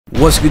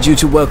What's good,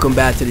 YouTube? Welcome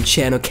back to the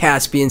channel,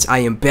 Caspians. I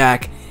am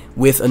back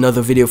with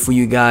another video for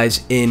you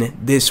guys. In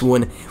this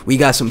one, we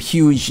got some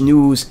huge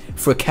news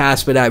for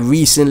Kaspa that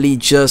recently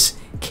just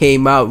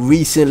came out,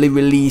 recently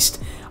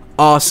released.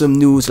 Awesome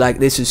news. Like,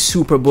 this is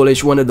super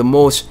bullish, one of the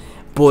most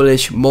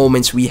bullish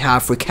moments we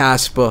have for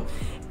Kaspa,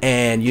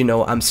 and you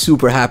know, I'm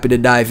super happy to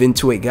dive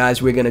into it,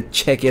 guys. We're gonna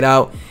check it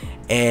out,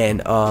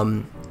 and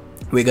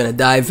we're gonna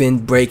dive in,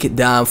 break it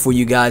down for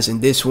you guys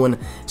in this one.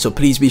 So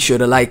please be sure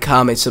to like,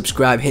 comment,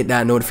 subscribe, hit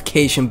that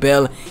notification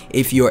bell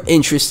if you're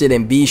interested,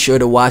 and be sure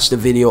to watch the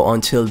video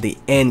until the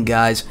end,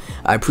 guys.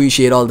 I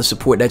appreciate all the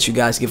support that you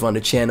guys give on the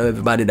channel,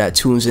 everybody that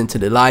tunes into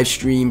the live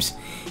streams,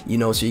 you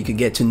know, so you can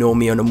get to know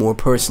me on a more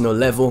personal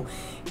level.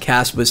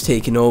 Kaspa's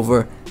taking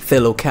over,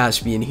 fellow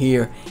Caspian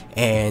here,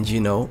 and you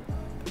know,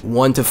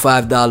 $1 to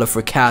 $5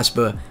 for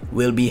Kaspa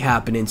will be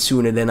happening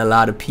sooner than a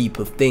lot of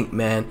people think,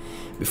 man.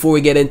 Before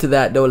we get into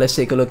that though, let's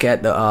take a look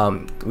at the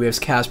where's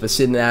Kaspa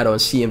sitting at on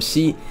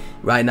CMC.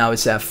 Right now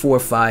it's at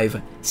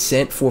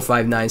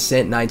 459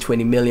 cent,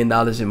 $920 million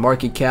in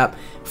market cap,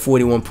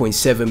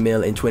 41.7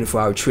 mil in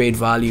 24-hour trade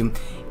volume.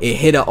 It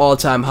hit an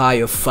all-time high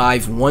of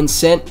 51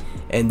 cent,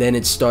 and then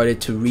it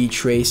started to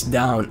retrace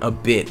down a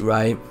bit,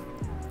 right?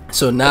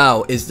 So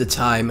now is the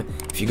time,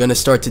 if you're gonna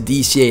start to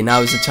DCA,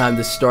 now is the time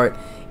to start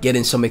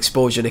getting some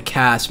exposure to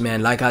cash,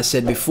 man. Like I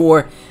said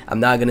before, I'm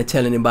not gonna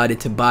tell anybody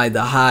to buy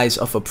the highs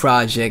of a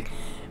project.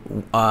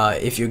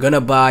 If you're gonna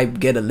buy,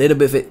 get a little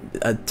bit of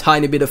a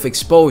tiny bit of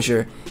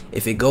exposure.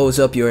 If it goes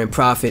up, you're in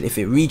profit. If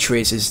it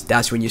retraces,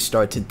 that's when you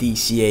start to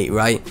DCA,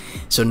 right?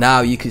 So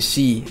now you can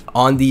see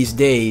on these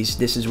days,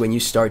 this is when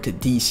you start to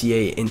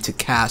DCA into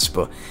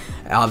Kaspa.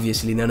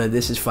 Obviously none of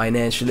this is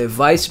financial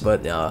advice,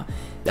 but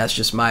that's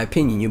just my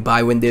opinion. You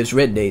buy when there's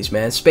red days,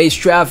 man. Space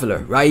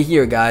Traveler right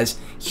here, guys.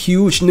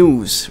 Huge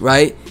news,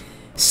 right?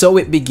 So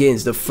it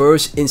begins. The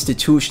first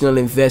institutional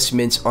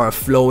investments are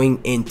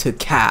flowing into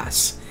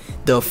Kas.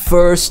 The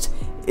first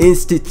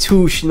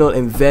institutional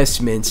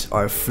investments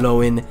are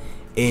flowing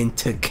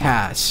into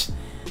Kas.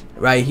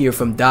 Right here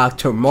from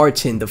Dr.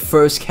 Martin. The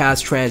first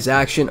Kas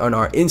transaction on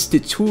our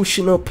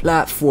institutional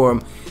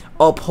platform,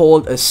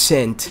 Uphold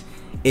Ascent,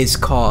 is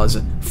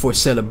cause for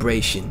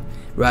celebration,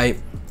 right?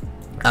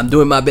 I'm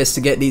doing my best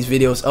to get these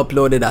videos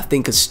uploaded. I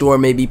think a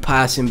storm may be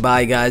passing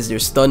by, guys.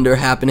 There's thunder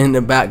happening in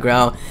the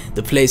background.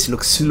 The place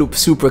looks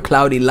super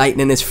cloudy.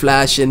 Lightning is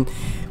flashing.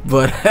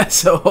 But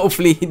so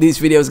hopefully these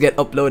videos get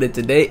uploaded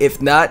today.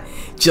 If not,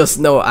 just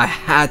know I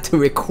had to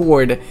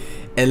record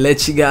and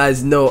let you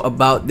guys know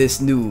about this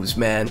news,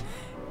 man.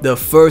 The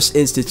first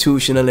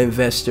institutional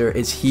investor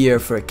is here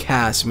for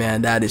Kas,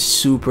 man. That is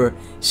super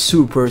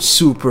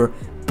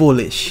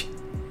bullish.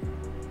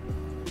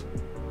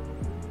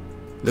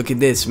 Look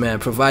at this, man.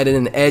 Providing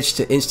an edge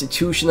to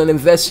institutional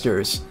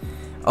investors.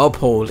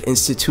 Uphold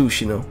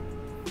institutional.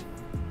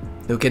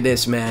 Look at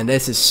this, man.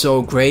 This is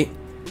so great.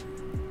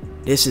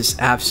 This is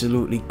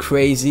absolutely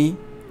crazy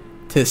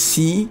to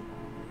see.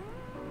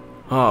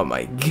 Oh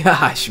my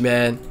gosh,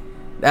 man.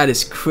 That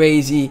is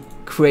crazy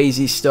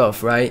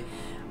stuff, right?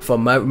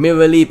 From my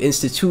Mirror Leap,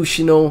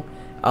 institutional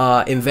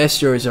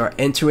investors are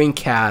entering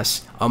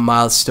Kas, a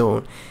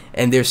milestone.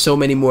 And there's so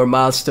many more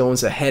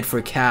milestones ahead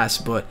for Kas,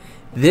 but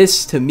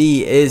this to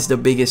me is the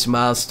biggest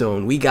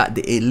milestone. We got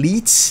the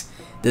elites,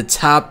 the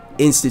top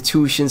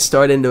institutions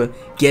starting to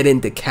get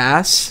into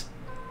Kas,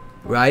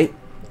 right?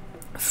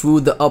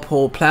 Through the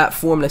Uphold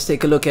platform. Let's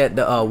take a look at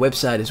the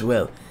website as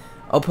well.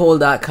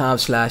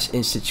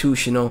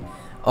 Uphold.com/institutional.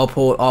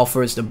 Uphold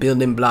offers the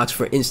building blocks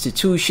for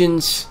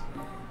institutions.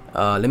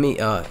 Let me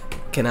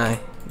can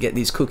I get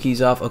these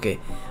cookies off? Okay.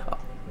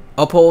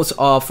 Uphold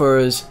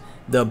offers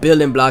the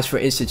building blocks for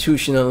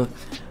institutions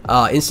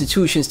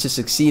to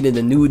succeed in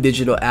the new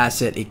digital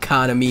asset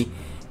economy.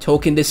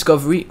 Token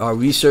discovery. Our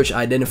research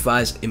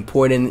identifies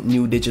important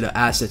new digital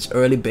assets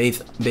early,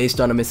 based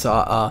on a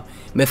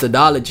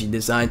methodology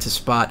designed to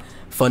spot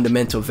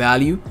fundamental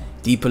value.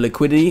 Deeper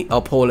liquidity.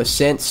 Uphold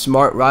Ascent.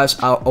 Smart routes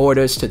out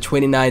orders to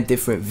 29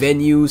 different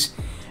venues.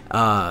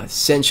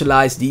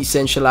 Centralized,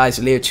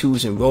 decentralized layer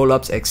 2s and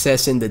rollups,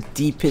 accessing the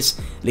deepest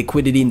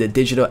liquidity in the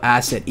digital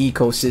asset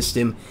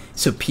ecosystem.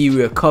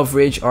 Superior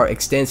coverage. Our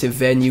extensive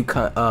venue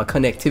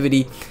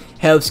connectivity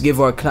helps give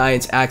our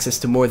clients access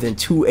to more than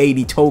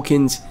 280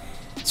 tokens.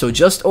 So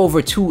just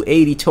over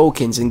 280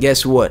 tokens, and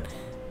guess what?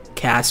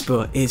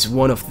 Kaspa is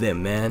one of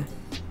them, man.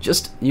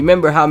 Just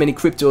remember how many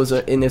cryptos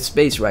are in the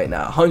space right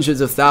now. Hundreds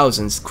of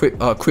thousands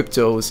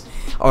cryptos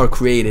are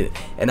created,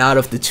 and out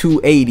of the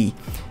 280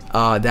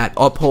 that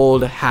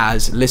Uphold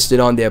has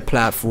listed on their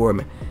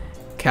platform,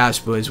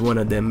 Kaspa is one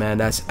of them, man.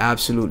 That's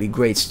absolutely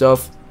great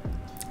stuff.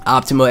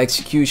 Optimal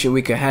execution.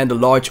 We can handle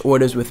large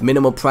orders with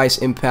minimal price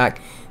impact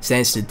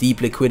thanks to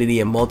deep liquidity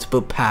and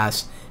multiple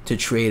paths to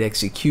trade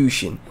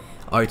execution.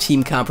 Our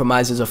team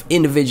comprises of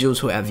individuals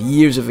who have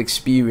years of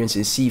experience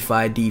in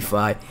CeFi,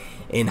 DeFi,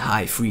 and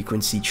high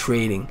frequency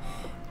trading.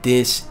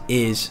 This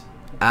is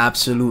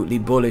absolutely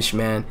bullish,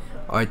 man.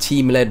 Our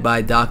team, led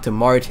by Dr.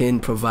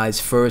 Martin, provides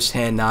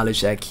first-hand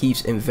knowledge that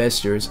keeps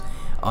investors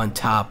on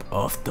top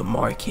of the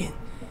market.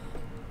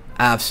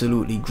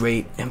 absolutely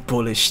great and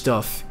bullish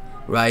stuff,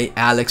 right?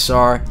 Alex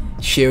R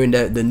sharing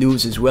the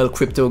news as well.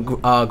 Crypto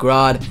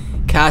Grod,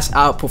 Cas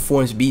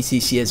outperforms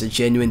BTC as a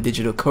genuine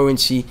digital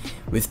currency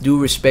with due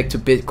respect to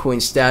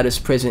Bitcoin status,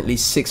 presently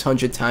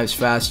 600 times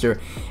faster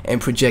and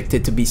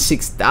projected to be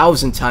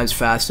 6,000 times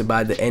faster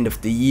by the end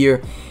of the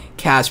year.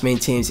 Cas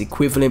maintains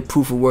equivalent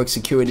proof of work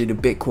security to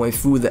Bitcoin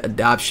through the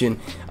adoption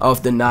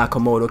of the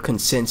Nakamoto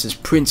consensus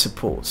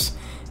principles.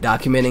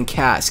 Documenting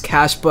Cas,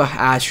 Kaspa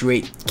hash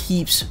rate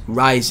keeps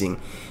rising.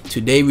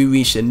 Today we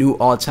reached a new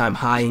all-time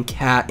high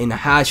in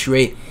hash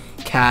rate,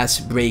 Cas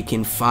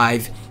breaking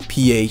 5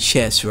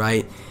 PHS,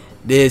 right?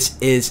 This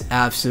is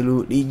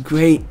absolutely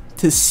great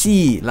to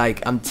see.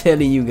 Like, I'm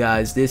telling you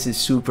guys, this is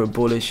super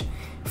bullish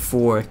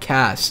for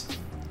Cas.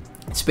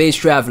 Space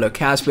Traveler,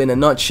 Kaspa in a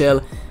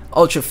nutshell: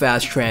 ultra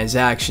fast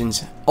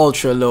transactions,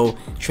 ultra low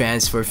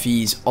transfer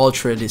fees,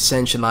 ultra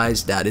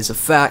decentralized. That is a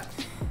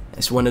fact.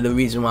 That's one of the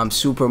reasons why I'm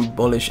super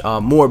bullish,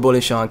 more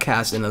bullish on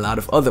Cas than a lot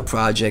of other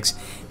projects,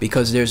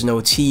 because there's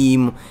no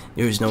team,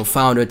 there's no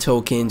founder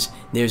tokens,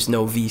 there's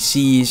no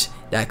VCs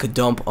that could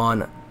dump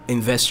on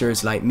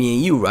investors like me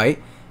and you, right?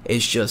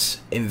 It's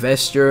just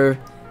investor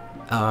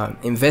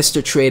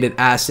traded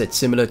assets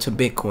similar to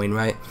Bitcoin,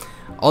 right?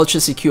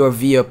 Ultra secure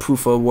via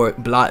proof of work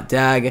block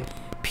DAG,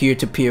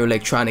 peer-to-peer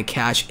electronic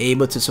cash,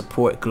 able to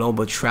support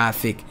global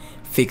traffic,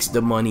 fix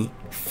the money,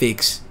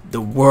 fix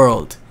the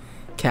world.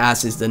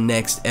 Cas is the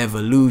next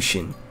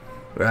evolution,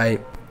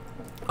 right?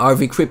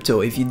 RV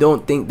Crypto, if you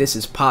don't think this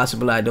is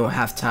possible, I don't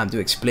have time to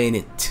explain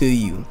it to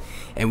you.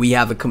 And we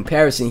have a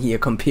comparison here.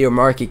 Compare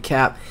market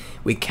cap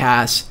with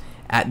Cas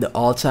at the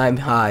all-time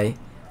high,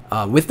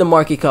 with the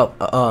market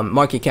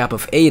cap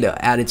of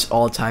ADA at its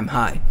all-time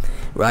high,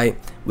 right?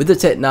 With the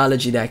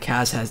technology that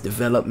Cas has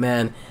developed,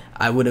 man,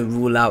 I wouldn't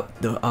rule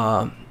out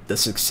the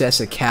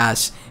success of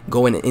Cas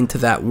going into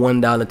that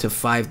 $1 to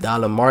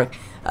 $5 mark.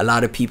 A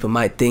lot of people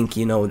might think,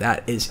 you know,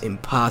 that is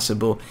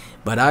impossible,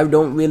 but I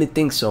don't really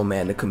think so,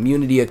 man. The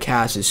community of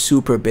Cas is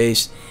super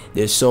based.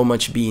 There's so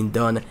much being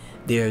done.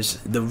 There's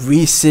the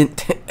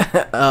recent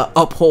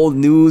Uphold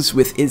news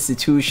with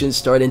institutions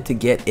starting to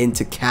get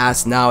into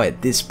Cas now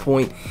at this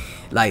point.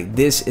 Like,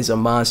 this is a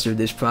monster.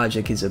 This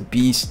project is a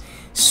beast,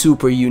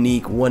 super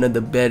unique, one of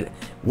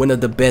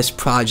the best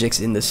projects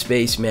in the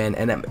space, man,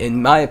 and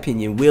in my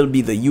opinion will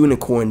be the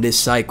unicorn this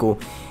cycle.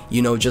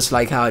 You know, just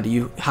like how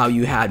you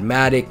had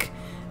Matic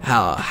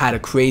had a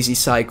crazy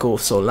cycle,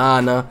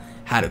 Solana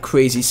had a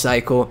crazy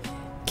cycle.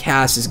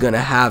 Cas is gonna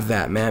have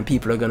that, man.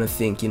 People are gonna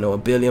think, you know,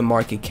 $1 billion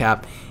market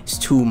cap is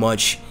too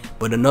much,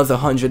 but another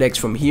 100x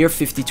from here,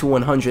 50 to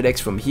 100x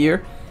from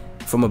here,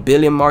 from $1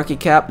 billion market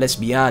cap. Let's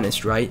be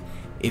honest, right?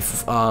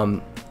 If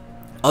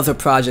other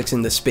projects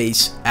in the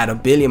space at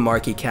 $1 billion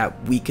market cap,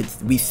 we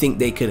think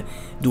they could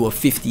do a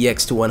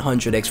 50x to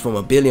 100x from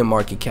 $1 billion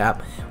market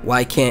cap.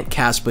 Why can't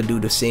Kaspa do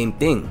the same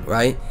thing,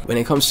 right? When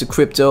it comes to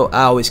crypto,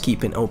 I always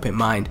keep an open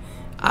mind.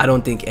 I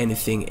don't think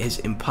anything is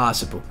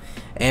impossible.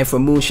 And for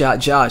Moonshot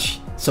Josh,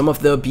 some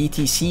of the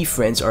BTC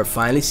friends are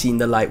finally seeing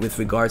the light with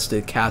regards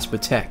to Kaspa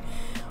tech.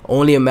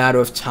 Only a matter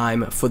of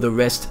time for the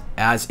rest,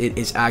 as it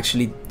is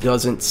actually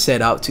doesn't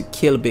set out to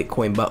kill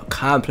Bitcoin but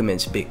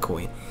complements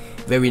Bitcoin.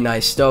 Very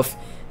nice stuff.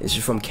 This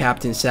is from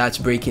Captain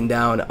Sats breaking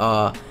down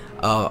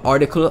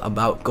article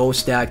about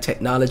Ghost DAG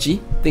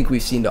technology. I think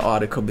we've seen the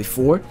article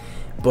before,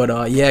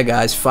 but yeah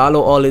guys,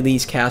 follow all of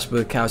these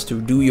Kaspa accounts to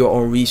do your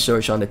own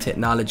research on the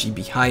technology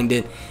behind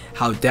it,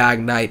 how DAG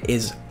Knight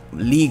is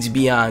leagues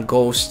beyond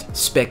Ghost,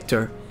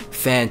 Spectre,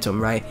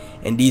 Phantom, right?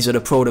 And these are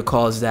the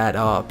protocols that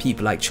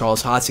people like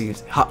Charles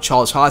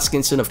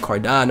Hoskinson of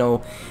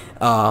Cardano,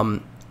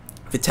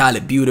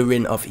 Vitalik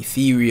Buterin of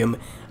Ethereum,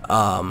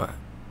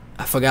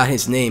 I forgot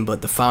his name,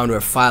 but the founder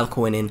of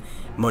Filecoin and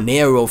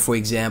Monero, for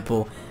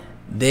example,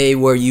 they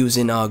were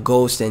using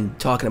Ghost and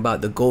talking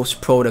about the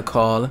Ghost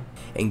protocol.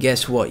 And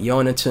guess what?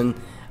 Jonathan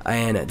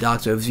and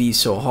Dr. V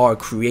Sohar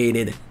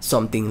created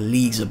something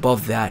leagues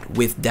above that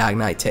with DAG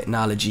Knight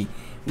technology,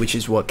 which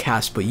is what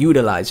Kaspa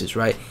utilizes,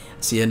 right?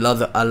 See,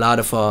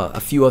 a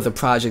few other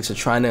projects are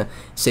trying to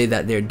say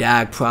that they're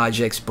DAG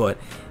projects, but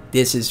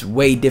this is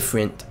way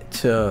different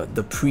to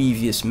the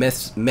previous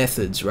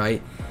methods,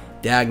 right?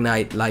 DAG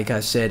Knight, like I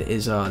said,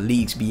 is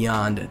leagues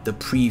beyond the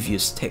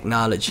previous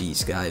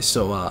technologies, guys.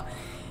 So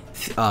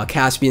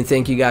Caspian,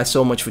 thank you guys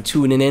so much for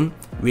tuning in.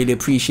 Really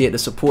appreciate the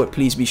support.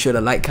 Please be sure to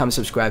like, comment,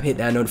 subscribe, hit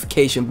that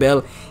notification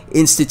bell.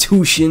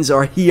 Institutions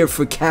are here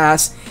for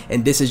Cas,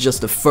 and this is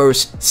just the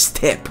first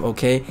step,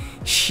 okay?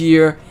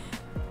 Share,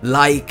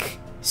 like,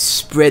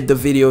 spread the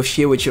video,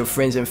 share with your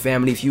friends and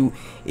family.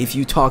 If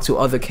you talk to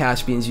other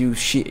Caspians, you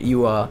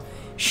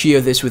share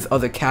this with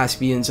other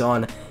Caspians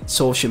on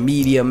social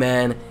media,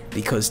 man,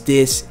 because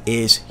this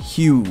is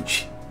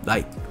huge,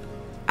 like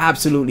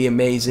absolutely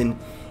amazing.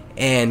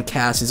 And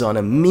Cas is on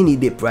a mini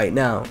dip right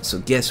now, so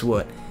guess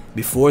what?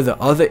 Before the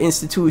other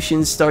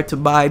institutions start to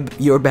buy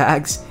your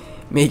bags,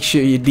 make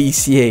sure you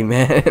DCA,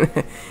 man.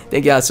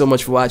 Thank you guys so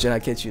much for watching. I'll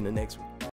catch you in the next one.